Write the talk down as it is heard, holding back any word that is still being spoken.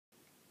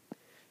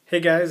Hey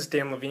guys,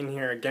 Dan Levine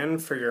here again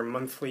for your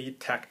monthly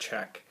tech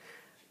check.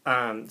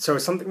 So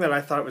something that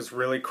I thought was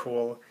really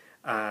cool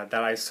that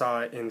I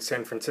saw in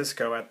San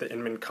Francisco at the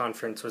Inman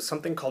conference was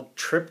something called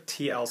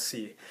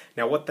TripTLC.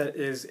 Now what that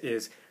is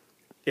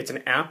it's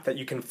an app that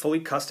you can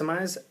fully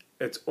customize.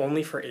 It's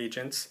only for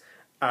agents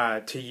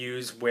to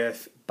use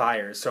with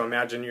buyers. So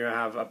imagine you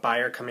have a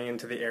buyer coming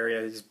into the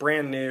area, he's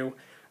brand new,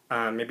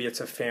 maybe it's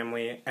a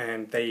family,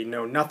 and they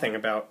know nothing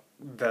about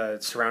the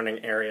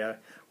surrounding area,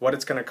 what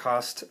it's going to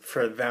cost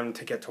for them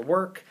to get to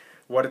work,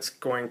 what it's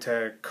going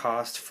to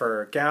cost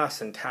for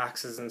gas and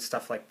taxes and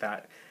stuff like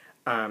that.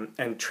 And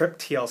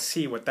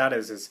TripTLC, what that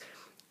is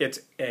it's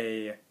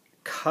a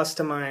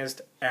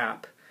customized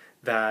app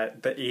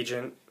that the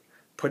agent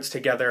puts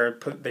together.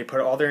 They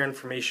put all their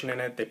information in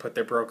it, they put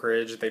their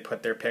brokerage, they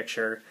put their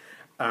picture,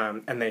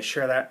 and they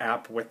share that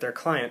app with their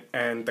client.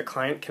 And the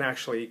client can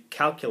actually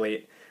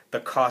calculate the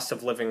cost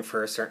of living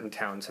for a certain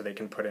town. So they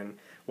can put in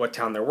what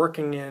town they're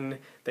working in,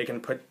 they can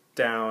put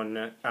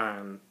down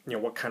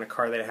what kind of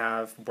car they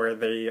have, where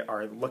they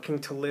are looking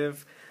to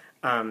live,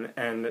 and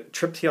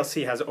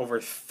TripTLC has over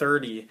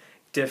 30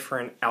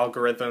 different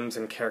algorithms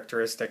and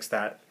characteristics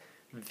that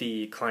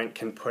the client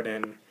can put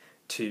in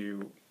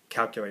to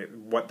calculate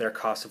what their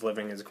cost of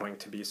living is going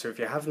to be. So if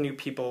you have new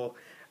people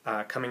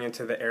coming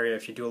into the area,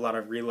 if you do a lot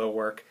of relo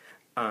work,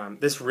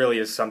 this really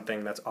is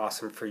something that's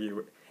awesome for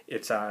you.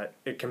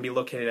 It can be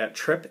located at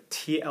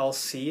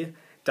TripTLC.com,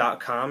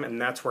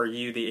 and that's where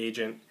you, the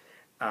agent,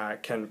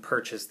 can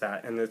purchase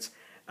that. And it's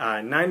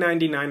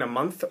 $9.99 a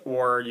month,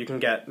 or you can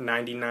get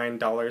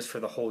 $99 for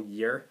the whole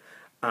year,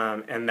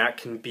 and that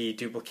can be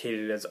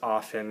duplicated as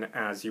often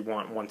as you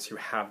want once you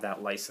have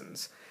that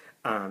license.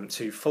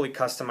 So you fully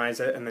customize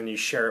it, and then you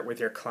share it with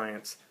your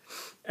clients,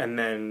 and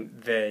then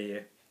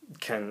they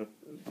can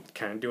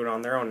kind of do it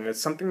on their own. And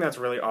it's something that's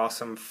really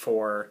awesome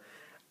for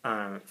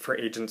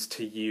agents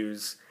to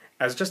use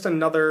as just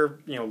another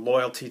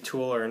loyalty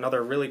tool, or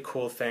another really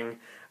cool thing.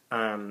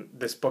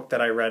 This book that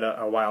I read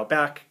a while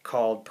back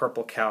called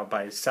Purple Cow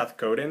by Seth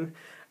Godin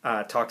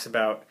talks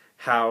about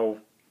how,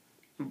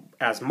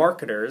 as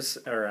marketers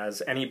or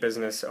as any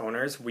business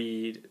owners,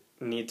 we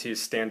need to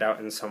stand out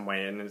in some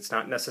way, and it's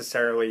not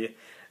necessarily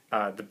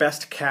the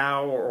best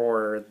cow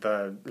or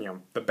the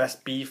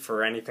best beef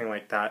or anything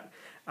like that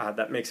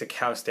that makes a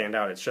cow stand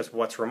out. It's just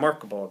what's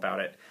remarkable about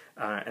it,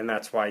 and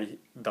that's why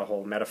the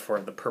whole metaphor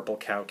of the purple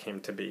cow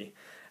came to be,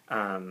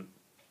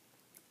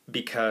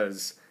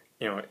 because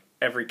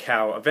every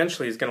cow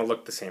eventually is going to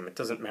look the same. It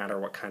doesn't matter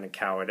what kind of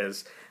cow it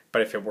is,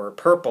 but if it were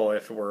purple,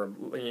 if it were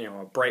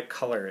a bright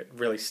color, it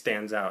really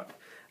stands out,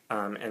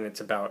 and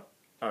it's about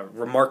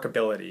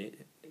remarkability.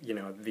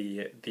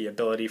 The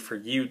ability for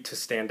you to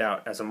stand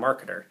out as a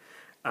marketer.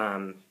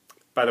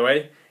 By the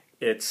way,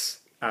 it's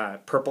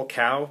Purple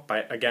Cow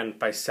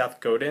by Seth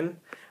Godin.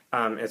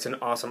 It's an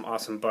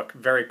awesome book,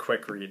 very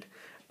quick read.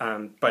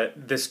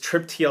 But this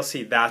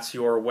TripTLC, that's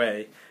your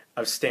way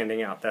of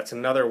standing out. That's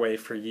another way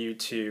for you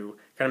to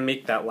kind of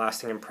make that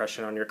lasting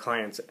impression on your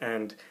clients.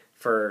 And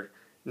for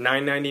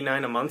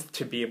 $9.99 a month,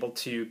 to be able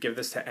to give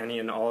this to any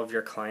and all of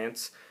your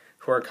clients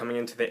who are coming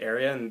into the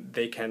area, and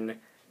they can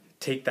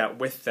take that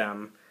with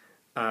them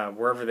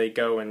wherever they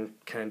go and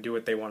kind of do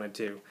what they want to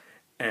do.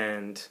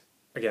 And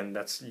again,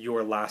 that's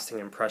your lasting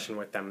impression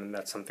with them, and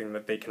that's something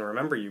that they can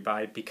remember you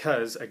by,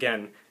 because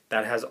again,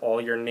 that has all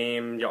your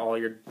name, all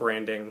your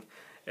branding,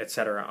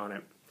 etc. on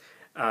it.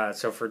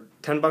 So for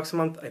 $10 a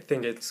month, I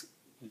think it's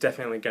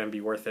definitely going to be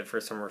worth it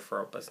for some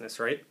referral business,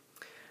 right?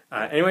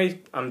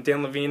 Anyway, I'm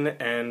Dan Levine,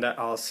 and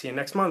I'll see you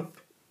next month.